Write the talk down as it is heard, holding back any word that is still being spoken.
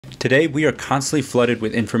Today, we are constantly flooded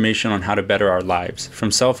with information on how to better our lives.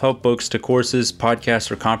 From self-help books to courses,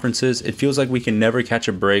 podcasts, or conferences, it feels like we can never catch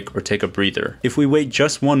a break or take a breather. If we wait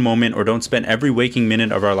just one moment or don't spend every waking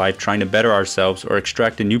minute of our life trying to better ourselves or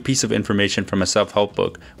extract a new piece of information from a self-help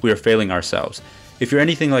book, we are failing ourselves. If you're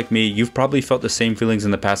anything like me, you've probably felt the same feelings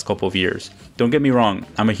in the past couple of years. Don't get me wrong,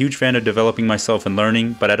 I'm a huge fan of developing myself and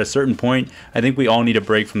learning, but at a certain point, I think we all need a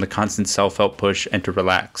break from the constant self-help push and to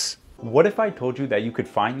relax. What if I told you that you could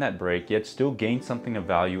find that break yet still gain something of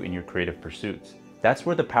value in your creative pursuits? That's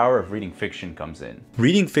where the power of reading fiction comes in.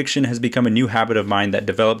 Reading fiction has become a new habit of mine that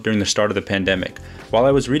developed during the start of the pandemic. While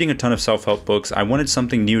I was reading a ton of self-help books, I wanted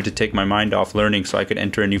something new to take my mind off learning so I could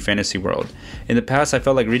enter a new fantasy world. In the past, I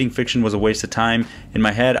felt like reading fiction was a waste of time. In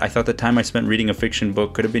my head, I thought the time I spent reading a fiction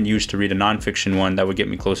book could have been used to read a non-fiction one that would get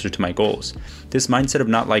me closer to my goals. This mindset of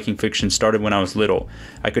not liking fiction started when I was little.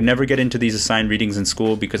 I could never get into these assigned readings in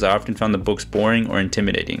school because I often found the books boring or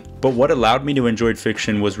intimidating. But what allowed me to enjoy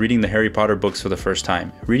fiction was reading the Harry Potter books for the first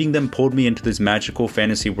time. Reading them pulled me into this magical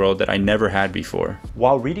fantasy world that I never had before.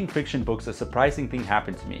 While reading fiction books, a surprising thing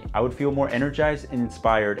happened to me. I would feel more energized and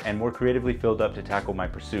inspired and more creatively filled up to tackle my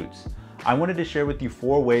pursuits. I wanted to share with you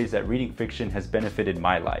 4 ways that reading fiction has benefited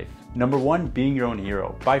my life. Number 1, being your own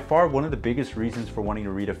hero. By far, one of the biggest reasons for wanting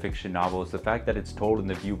to read a fiction novel is the fact that it's told in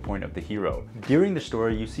the viewpoint of the hero. During the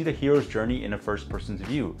story, you see the hero's journey in a first person's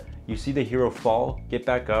view. You see the hero fall, get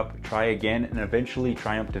back up, try again, and eventually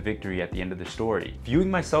triumph to victory at the end of the story.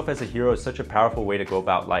 Viewing myself as a hero is such a powerful way to go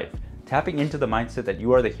about life. Tapping into the mindset that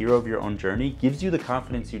you are the hero of your own journey gives you the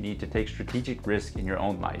confidence you need to take strategic risks in your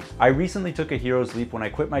own life. I recently took a hero's leap when I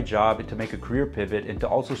quit my job to make a career pivot and to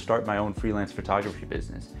also start my own freelance photography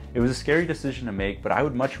business. It was a scary decision to make, but I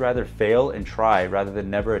would much rather fail and try rather than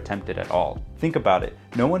never attempt it at all. Think about it.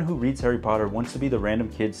 No one who reads Harry Potter wants to be the random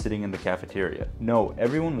kid sitting in the cafeteria. No,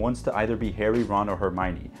 everyone wants to either be Harry, Ron, or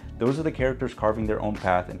Hermione. Those are the characters carving their own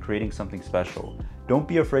path and creating something special. Don't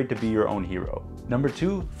be afraid to be your own hero. Number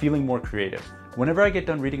 2, feeling more creative. Whenever I get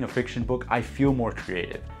done reading a fiction book, I feel more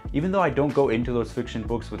creative. Even though I don't go into those fiction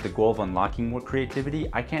books with the goal of unlocking more creativity,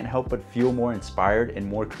 I can't help but feel more inspired and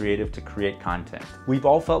more creative to create content. We've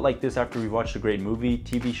all felt like this after we watched a great movie,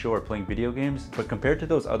 TV show, or playing video games, but compared to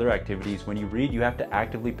those other activities, when you read, you have to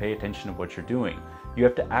actively pay attention to what you're doing. You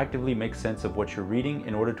have to actively make sense of what you're reading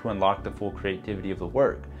in order to unlock the full creativity of the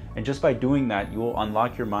work. And just by doing that, you will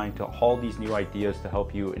unlock your mind to all these new ideas to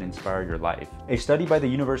help you and inspire your life. A study by the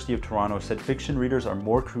University of Toronto said fiction readers are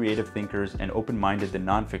more creative thinkers and open-minded than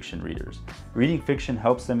non-fiction readers. Reading fiction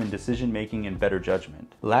helps them in decision-making and better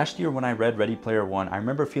judgment. Last year when I read Ready Player One, I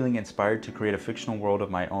remember feeling inspired to create a fictional world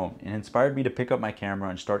of my own, and inspired me to pick up my camera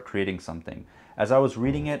and start creating something. As I was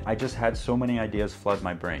reading it, I just had so many ideas flood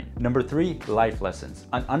my brain. Number 3, life lessons.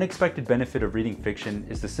 An unexpected benefit of reading fiction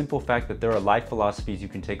is the simple fact that there are life philosophies you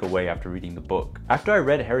can take away after reading the book. After I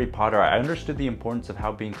read Harry Potter, I understood the importance of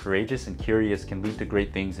how being courageous and curious can lead to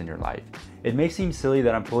great things in your life. It may seem silly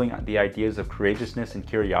that I'm pulling the ideas of courageousness and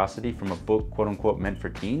curiosity from a book quote-unquote meant for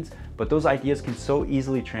teens, but those ideas can so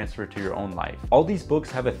easily transfer to your own life. All these books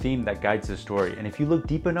have a theme that guides the story, and if you look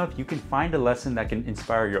deep enough, you can find a lesson that can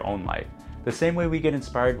inspire your own life. The same way we get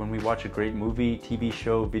inspired when we watch a great movie, TV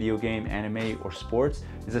show, video game, anime, or sports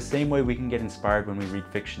is the same way we can get inspired when we read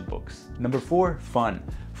fiction books. Number 4, fun.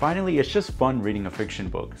 Finally, it's just fun reading a fiction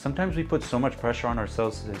book. Sometimes we put so much pressure on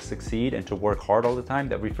ourselves to succeed and to work hard all the time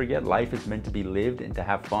that we forget life is meant to be lived and to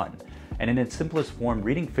have fun. And in its simplest form,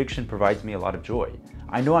 reading fiction provides me a lot of joy.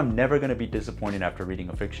 I know I'm never going to be disappointed after reading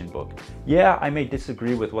a fiction book. Yeah, I may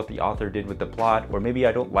disagree with what the author did with the plot, or maybe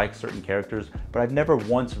I don't like certain characters, but I've never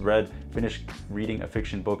once finished reading a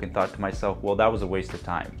fiction book and thought to myself, well, that was a waste of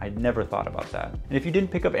time. I never thought about that. And if you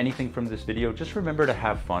didn't pick up anything from this video, just remember to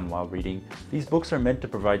have fun while reading. These books are meant to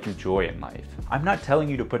provide you joy in life. I'm not telling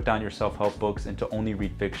you to put down your self-help books and to only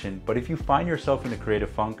read fiction, but if you find yourself in a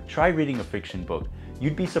creative funk, try reading a fiction book.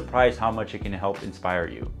 You'd be surprised how much it can help inspire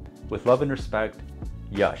you. With love and respect,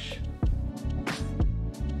 Yash.